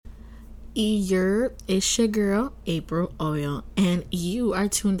It's your girl, April Oil, and you are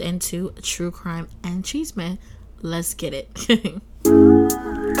tuned into True Crime and Chisme. Let's get it.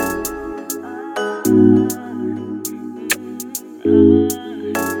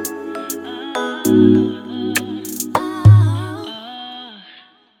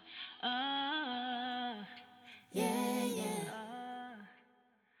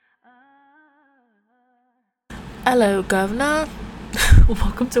 Hello, Governor.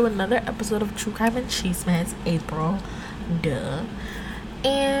 Welcome to another episode of True Crime and Chisme. It's April. Duh.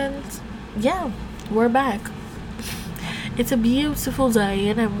 And yeah, we're back. It's a beautiful day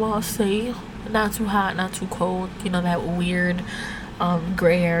in NYC. Not too hot, not too cold. You know, that weird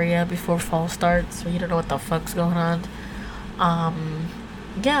gray area before fall starts where you don't know what the fuck's going on.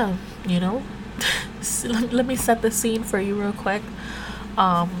 Yeah, you know. Let me set the scene for you real quick.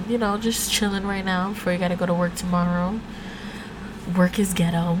 Just chilling right now before you gotta go to work tomorrow. Work is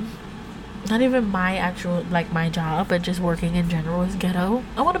ghetto. Not even my actual, my job, but just working in general is ghetto.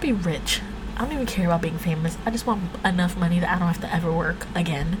 I want to be rich. I don't even care about being famous. I just want enough money that I don't have to ever work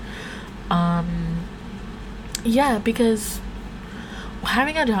again. Yeah, because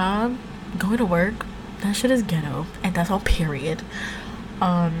having a job, going to work, that shit is ghetto. And that's all period.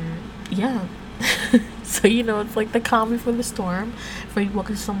 Yeah. So, it's like the calm before the storm. For you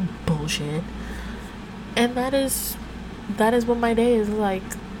walking some bullshit. And that is what my day is like.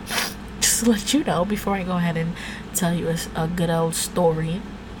 Just to let you know before I go ahead and tell you a good old story.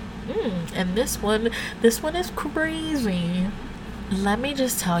 And this one is crazy. Let me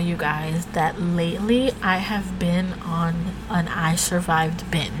just tell you guys that lately I have been on an I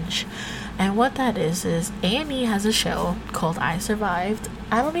Survived binge. And what that is Annie has a show called I Survived.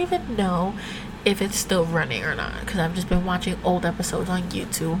 I don't even know if it's still running or not, because I've just been watching old episodes on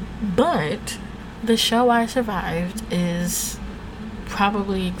YouTube. But the show I Survived is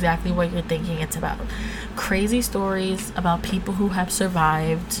probably exactly what you're thinking it's about. Crazy stories about people who have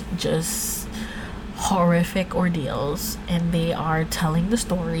survived just horrific ordeals, and they are telling the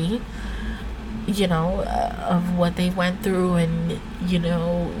story, of what they went through and,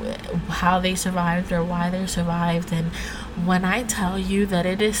 how they survived or why they survived. And when I tell you that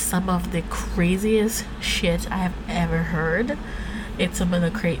it is some of the craziest shit I have ever heard, it's some of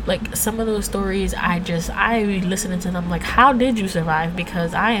the some of those stories I listening to them like, how did you survive?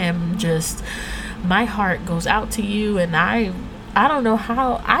 Because I am just, my heart goes out to you, and I don't know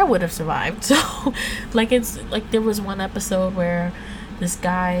how I would have survived. So it's like there was one episode where this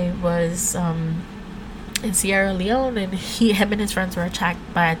guy was in Sierra Leone, and him and his friends were attacked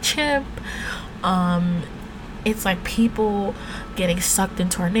by a chimp. It's like people getting sucked in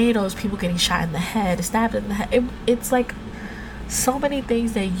tornadoes, people getting shot in the head, stabbed in the head. It's like so many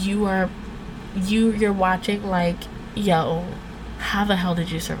things that you're watching like, yo, how the hell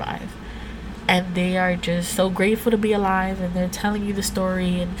did you survive? And they are just so grateful to be alive, and they're telling you the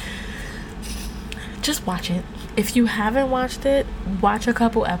story. And just watch it. If you haven't watched it, watch a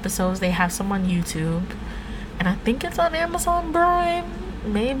couple episodes. They have some on YouTube, and I think it's on Amazon Prime.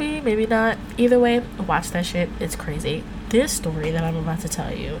 Maybe not. Either way, watch that shit. It's crazy. This story that I'm about to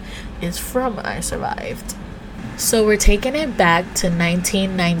tell you is from I Survived. So we're taking it back to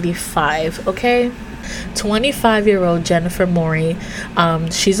 1995, okay? 25-year-old Jennifer Morey,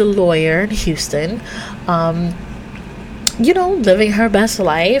 she's a lawyer in Houston, living her best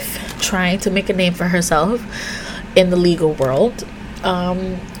life, trying to make a name for herself in the legal world.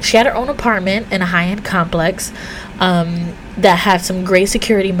 She had her own apartment in a high-end complex that had some great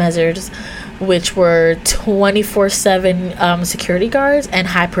security measures, which were 24/7 security guards and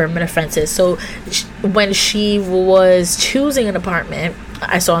high perimeter fences. So when she was choosing an apartment,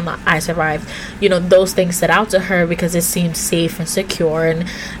 I saw in the I Survived, those things stood out to her because it seemed safe and secure, and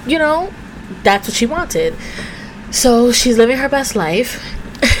that's what she wanted. So she's living her best life,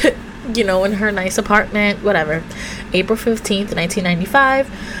 in her nice apartment, whatever. April 15th, 1995,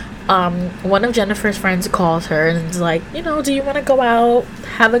 one of Jennifer's friends calls her and is like, do you want to go out,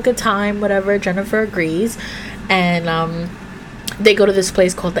 have a good time, whatever. Jennifer agrees, and they go to this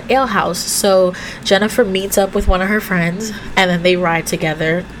place called the Ale House. So Jennifer meets up with one of her friends, and then they ride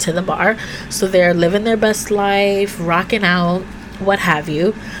together to the bar. So they're living their best life, rocking out, what have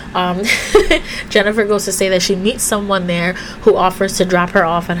you. Jennifer goes to say that she meets someone there who offers to drop her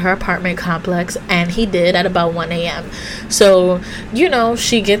off at her apartment complex, and he did at about 1 a.m. So,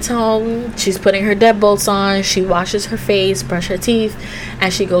 she gets home, she's putting her deadbolts on, she washes her face, brush her teeth,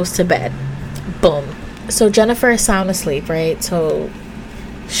 and she goes to bed. Boom. So Jennifer is sound asleep, right? So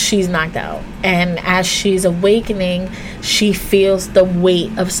she's knocked out, and as she's awakening, she feels the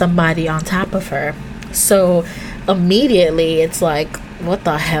weight of somebody on top of her. So immediately it's like, what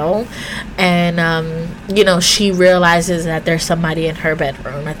the hell? And she realizes that there's somebody in her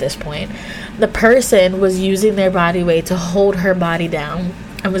bedroom at this point. The person was using their body weight to hold her body down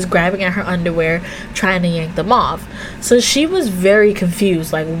and was grabbing at her underwear, trying to yank them off. So she was very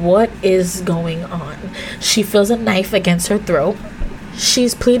confused, like, what is going on? She feels a knife against her throat.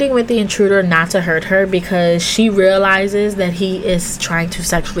 She's pleading with the intruder not to hurt her because she realizes that he is trying to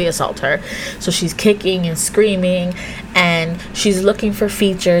sexually assault her. So she's kicking and screaming, and she's looking for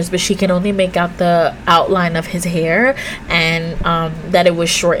features, but she can only make out the outline of his hair and that it was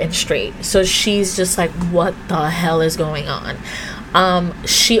short and straight. So she's just like, what the hell is going on?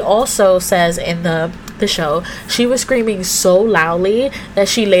 She also says in the show, she was screaming so loudly that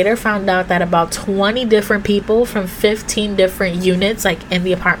she later found out that about 20 different people from 15 different units, like in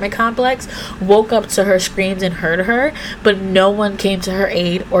the apartment complex, woke up to her screams and heard her, but no one came to her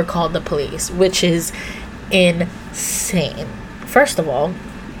aid or called the police, which is insane. First of all,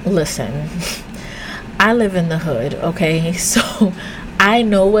 listen, I live in the hood, okay? So I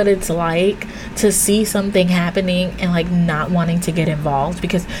know what it's like to see something happening and like not wanting to get involved,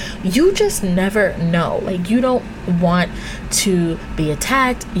 because you just never know. Like, you don't want to be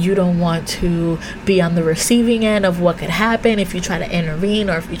attacked, you don't want to be on the receiving end of what could happen if you try to intervene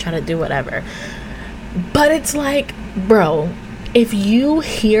or if you try to do whatever. But it's like, bro, if you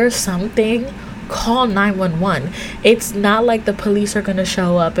hear something, call 911. It's not like the police are gonna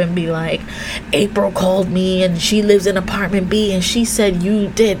show up and be like, April called me and she lives in apartment B and she said you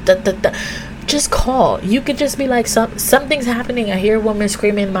did da. Just call. You could just be like, something's happening, I hear a woman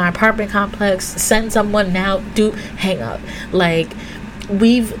screaming in my apartment complex, send someone now. Hang up. Like,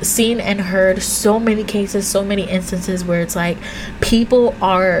 we've seen and heard so many cases, so many instances where it's like people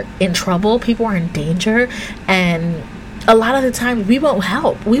are in trouble, people are in danger, and a lot of the time we won't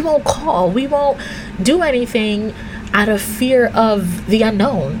help, we won't call, we won't do anything out of fear of the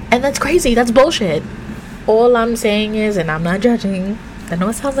unknown. And that's crazy. That's bullshit. All I'm saying is, and I'm not judging, I know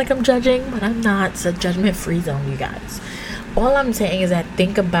it sounds like I'm judging, but I'm not. It's a judgment-free zone, you guys. All I'm saying is that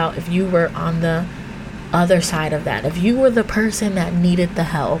think about if you were on the other side of that. If you were the person that needed the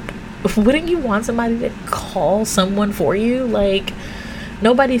help, wouldn't you want somebody to call someone for you? Like,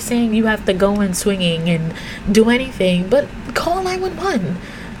 nobody's saying you have to go in swinging and do anything, but call 911.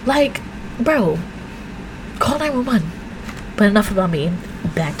 Like, bro, call 911. But enough about me.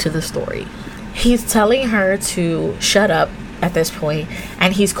 Back to the story. He's telling her to shut up at this point,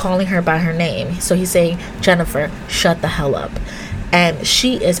 and he's calling her by her name. So he's saying, Jennifer, shut the hell up. And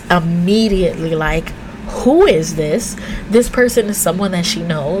she is immediately like, who is this? This person is someone that she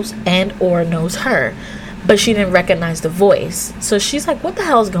knows and or knows her, but she didn't recognize the voice. So she's like, what the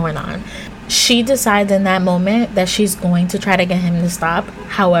hell is going on? She decides in that moment that she's going to try to get him to stop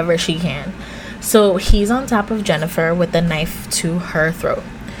however she can. So he's on top of Jennifer with the knife to her throat.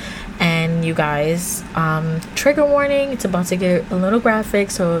 And you guys, trigger warning, it's about to get a little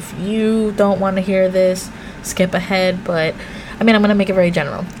graphic, so if you don't want to hear this, skip ahead. But I'm gonna make it very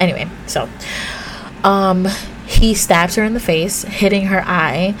general. Anyway, so he stabs her in the face, hitting her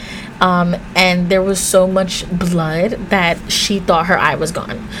eye, and there was so much blood that she thought her eye was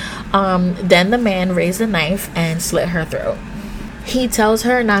gone. Then the man raised the knife and slit her throat. He tells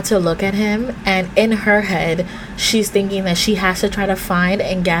her not to look at him, and in her head, she's thinking that she has to try to find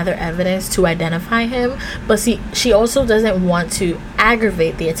and gather evidence to identify him, but she also doesn't want to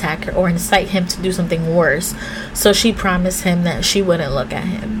aggravate the attacker or incite him to do something worse, so she promised him that she wouldn't look at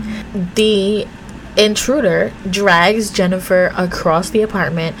him. The intruder drags Jennifer across the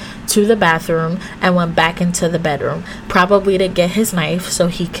apartment to the bathroom and went back into the bedroom, probably to get his knife so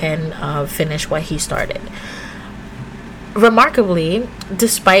he can finish what he started. Remarkably,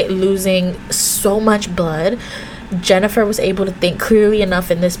 despite losing so much blood, Jennifer was able to think clearly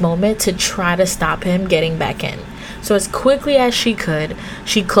enough in this moment to try to stop him getting back in. So as quickly as she could,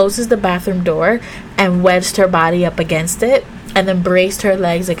 she closes the bathroom door and wedged her body up against it, and then braced her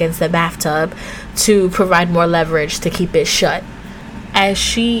legs against the bathtub to provide more leverage to keep it shut. As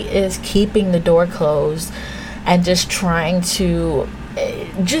she is keeping the door closed and just trying to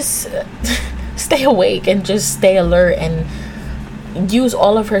stay awake and just stay alert and use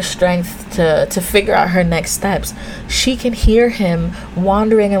all of her strength to figure out her next steps, she can hear him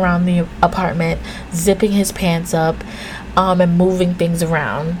wandering around the apartment, zipping his pants up, and moving things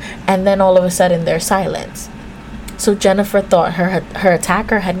around. And then all of a sudden there's silence. So Jennifer thought her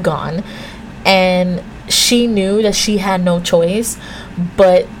attacker had gone, and she knew that she had no choice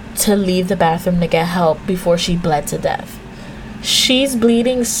but to leave the bathroom to get help before she bled to death. She's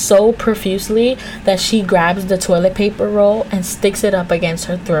bleeding so profusely that she grabs the toilet paper roll and sticks it up against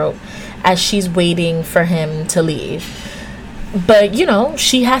her throat as she's waiting for him to leave. But,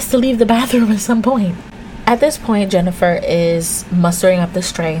 she has to leave the bathroom at some point. At this point, Jennifer is mustering up the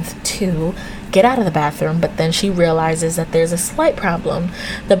strength to get out of the bathroom, but then she realizes that there's a slight problem.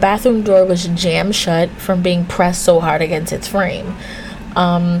 The bathroom door was jammed shut from being pressed so hard against its frame.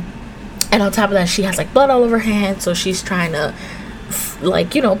 And on top of that, she has like blood all over her hand, so she's trying to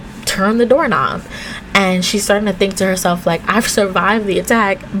turn the doorknob. And she's starting to think to herself, like, I've survived the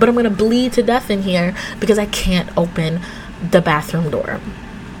attack, but I'm gonna bleed to death in here because I can't open the bathroom door.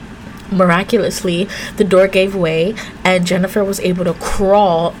 Miraculously, the door gave way and Jennifer was able to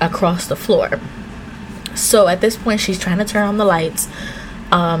crawl across the floor. So at this point, she's trying to turn on the lights,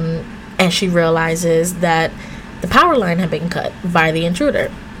 and she realizes that the power line had been cut by the intruder.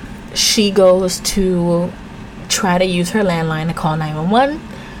 She goes to try to use her landline to call 911.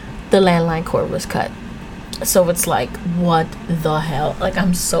 The landline cord was cut. So it's like, what the hell? Like,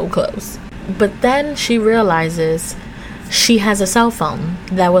 I'm so close. But then she realizes she has a cell phone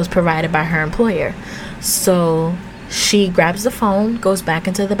that was provided by her employer. So she grabs the phone, goes back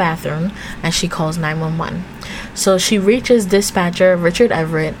into the bathroom, and she calls 911. So she reaches dispatcher Richard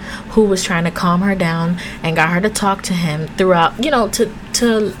Everett, who was trying to calm her down and got her to talk to him throughout,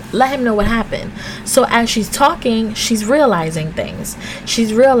 to let him know what happened. So as she's talking, she's realizing things.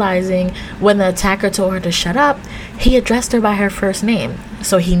 She's realizing when the attacker told her to shut up, he addressed her by her first name.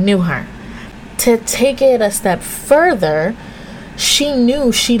 So he knew her. To take it a step further, she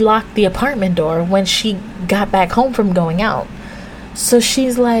knew she locked the apartment door when she got back home from going out. So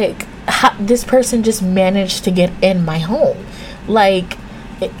she's like, this person just managed to get in my home. Like,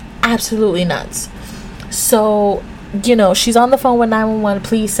 absolutely nuts. So, she's on the phone with 911.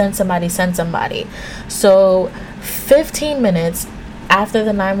 Please send somebody. So 15 minutes after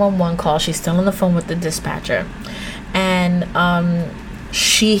the 911 call, she's still on the phone with the dispatcher. And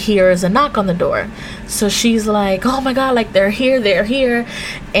she hears a knock on the door. So she's like, oh my God, like they're here.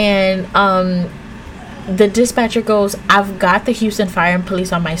 And the dispatcher goes, I've got the Houston Fire and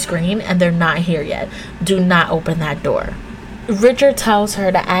Police on my screen and they're not here yet. Do not open that door. Richard tells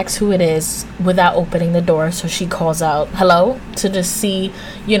her to ask who it is without opening the door. So she calls out, hello, to just see,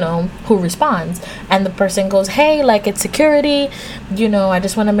 who responds. And the person goes, hey, like, it's security. I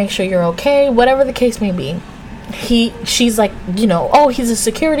just want to make sure you're okay. Whatever the case may be. She's like, oh, he's a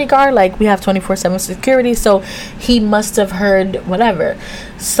security guard, like we have 24/7 security, so he must have heard whatever.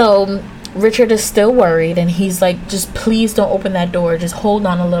 So Richard is still worried and he's like, just please don't open that door, just hold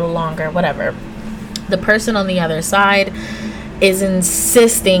on a little longer, whatever. The person on the other side is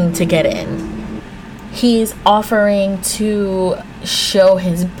insisting to get in. He's offering to show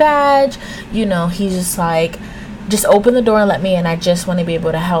his badge. He's just like, just open the door and let me in, I just want to be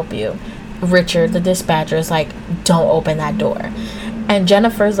able to help you. Richard, the dispatcher, is like, don't open that door. And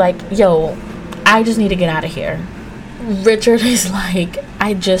Jennifer's like, yo, I just need to get out of here. Richard is like,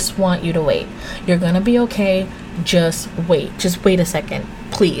 I just want you to wait. You're gonna be okay. Just wait a second,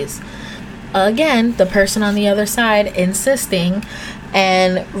 please. Again, the person on the other side insisting,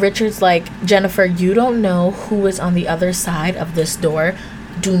 and Richard's like, Jennifer, you don't know who is on the other side of this door.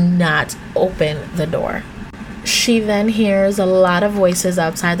 Do not open the door. She then hears a lot of voices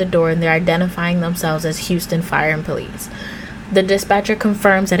outside the door, and they're identifying themselves as Houston Fire and Police. The dispatcher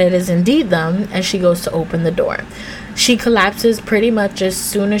confirms that it is indeed them, and she goes to open the door. She collapses pretty much as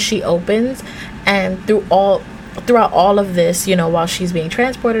soon as she opens, and throughout all of this, while she's being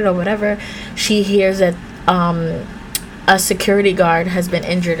transported or whatever, she hears that a security guard has been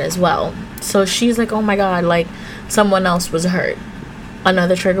injured as well. So she's like, oh my God, like someone else was hurt.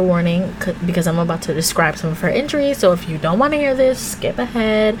 Another trigger warning, because I'm about to describe some of her injuries, so if you don't want to hear this, skip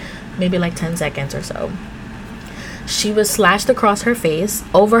ahead maybe like 10 seconds or so. She was slashed across her face,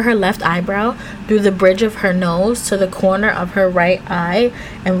 over her left eyebrow, through the bridge of her nose to the corner of her right eye,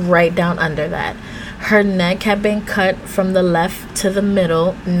 and right down under that. Her neck had been cut from the left to the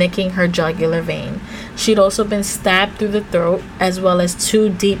middle, nicking her jugular vein. She'd also been stabbed through the throat, as well as 2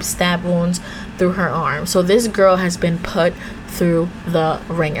 deep stab wounds through her arm. So this girl has been put through the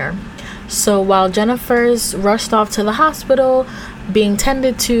ringer. So while Jennifer's rushed off to the hospital, being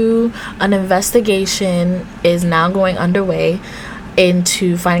tended to, an investigation is now going underway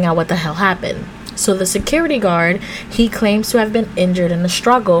into finding out what the hell happened. So the security guard, he claims to have been injured in a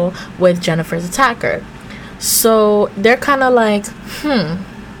struggle with Jennifer's attacker. So they're kind of like,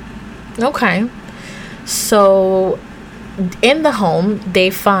 okay. So in the home, they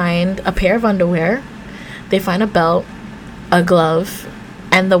find a pair of underwear, they find a belt, a glove,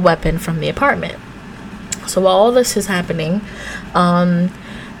 and the weapon from the apartment. So while all this is happening,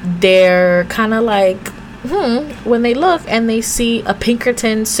 they're kind of like, when they look and they see a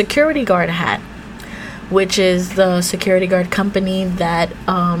Pinkerton security guard hat, which is the security guard company that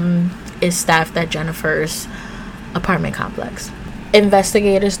is staffed at Jennifer's apartment complex.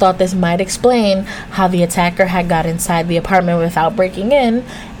 Investigators thought this might explain how the attacker had got inside the apartment without breaking in,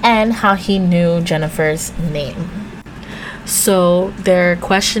 and how he knew Jennifer's name. So they're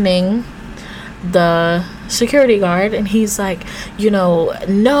questioning the security guard, and he's like,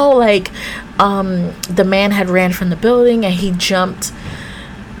 no, like, the man had ran from the building, and he jumped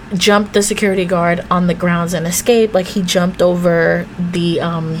the security guard on the grounds and escaped. Like, he jumped over the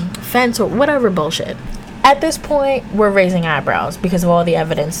fence or whatever bullshit. At this point, we're raising eyebrows because of all the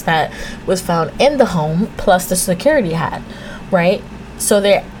evidence that was found in the home, plus the security hat, right? So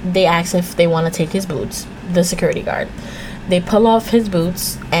they ask if they want to take his boots, the security guard. They pull off his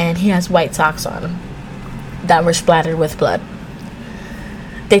boots, and he has white socks on that were splattered with blood.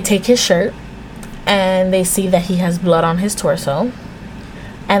 They take his shirt, and they see that he has blood on his torso.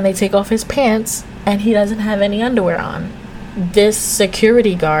 And they take off his pants, and he doesn't have any underwear on. This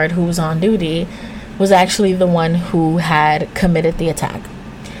security guard who's on duty was actually the one who had committed the attack.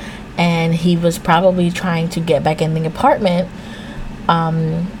 And he was probably trying to get back in the apartment,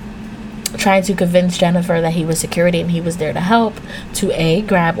 trying to convince Jennifer that he was security and he was there to help, to A,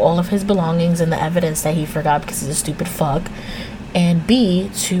 grab all of his belongings and the evidence that he forgot because he's a stupid fuck, and B,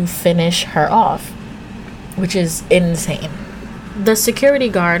 to finish her off, which is insane. The security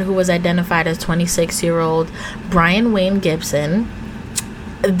guard, who was identified as 26-year-old Brian Wayne Gibson,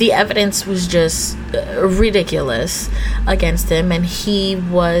 the evidence was just ridiculous against him, and he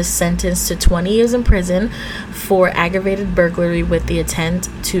was sentenced to 20 years in prison for aggravated burglary with the intent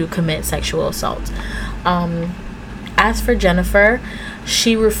to commit sexual assault. As for Jennifer,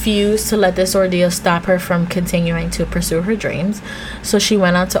 she refused to let this ordeal stop her from continuing to pursue her dreams, so she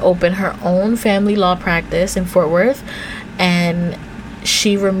went on to open her own family law practice in Fort Worth, and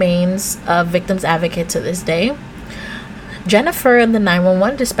she remains a victim's advocate to this day. Jennifer and the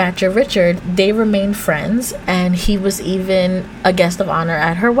 911 dispatcher, Richard, they remained friends, and he was even a guest of honor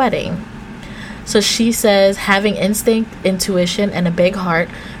at her wedding. So she says, having instinct, intuition, and a big heart,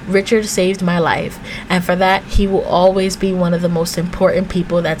 Richard saved my life, and for that, he will always be one of the most important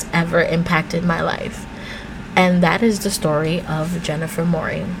people that's ever impacted my life. And that is the story of Jennifer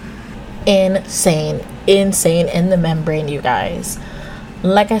Morey. Insane in the membrane, you guys.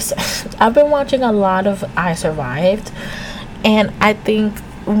 Like I said, I've been watching a lot of I Survived, and I think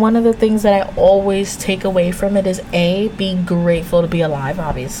one of the things that I always take away from it is A, be grateful to be alive,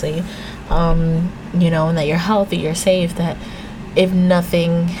 obviously, and that you're healthy, you're safe, that if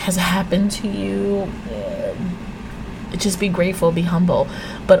nothing has happened to you, just be grateful, be humble.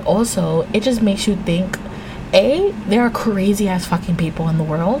 But also, it just makes you think, A, there are crazy ass fucking people in the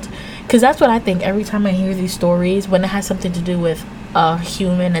world, because that's what I think every time I hear these stories when it has something to do with a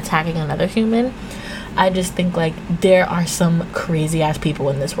human attacking another human. I just think, like, there are some crazy ass people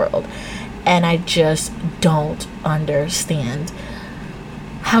in this world, and I just don't understand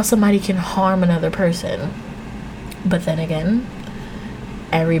how somebody can harm another person. But then again,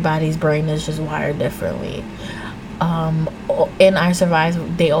 everybody's brain is just wired differently. In I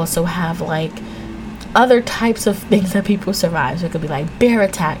Survive, they also have like other types of things that people survive. So it could be like bear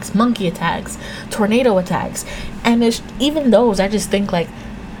attacks, monkey attacks, tornado attacks, and it's even those. I just think, like,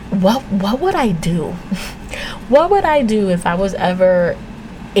 what would I do? What would I do if I was ever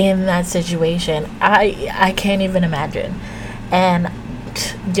in that situation? I can't even imagine. And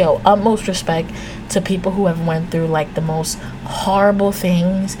utmost respect to people who have went through like the most horrible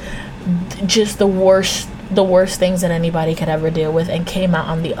things, just the worst things that anybody could ever deal with, and came out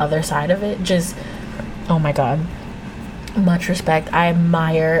on the other side of it. Just, oh my god, much respect. I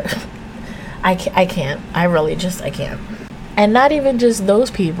admire. I can't. I can't. And not even just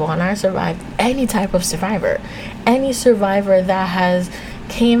those people. And I survived any type of survivor. Any survivor that has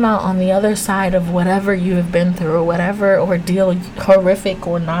came out on the other side of whatever you have been through, whatever ordeal, horrific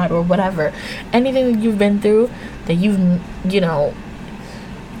or not, or whatever. Anything that you've been through, that you've,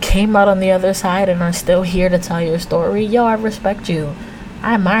 came out on the other side and are still here to tell your story. Yo, I respect you.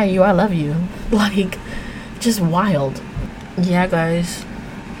 I admire you. I love you. Like, just wild. Yeah, guys.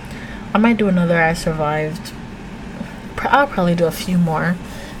 I might do another I Survived. I'll probably do a few more,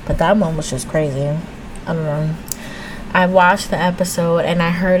 but that one was just crazy. I don't know. I watched the episode and I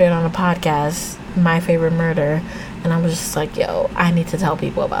heard it on a podcast, My Favorite Murder, and I was just like, yo, I need to tell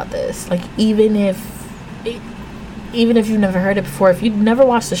people about this. Like, even if you've never heard it before, if you've never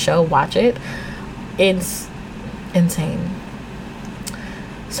watched the show, watch it. It's insane.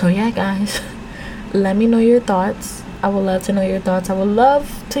 So yeah, guys, let me know your thoughts. I would love to know your thoughts. I would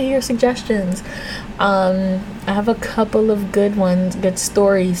love to hear suggestions. I I have a couple of good ones, good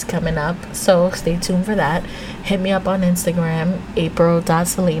stories coming up, so stay tuned for that. Hit me up on Instagram,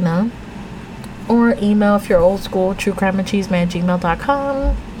 april.selena, or email if you're old school,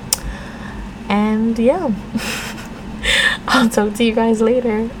 truecrimeandchisme@gmail.com. And yeah, I'll talk to you guys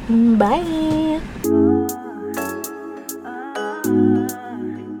later. Bye.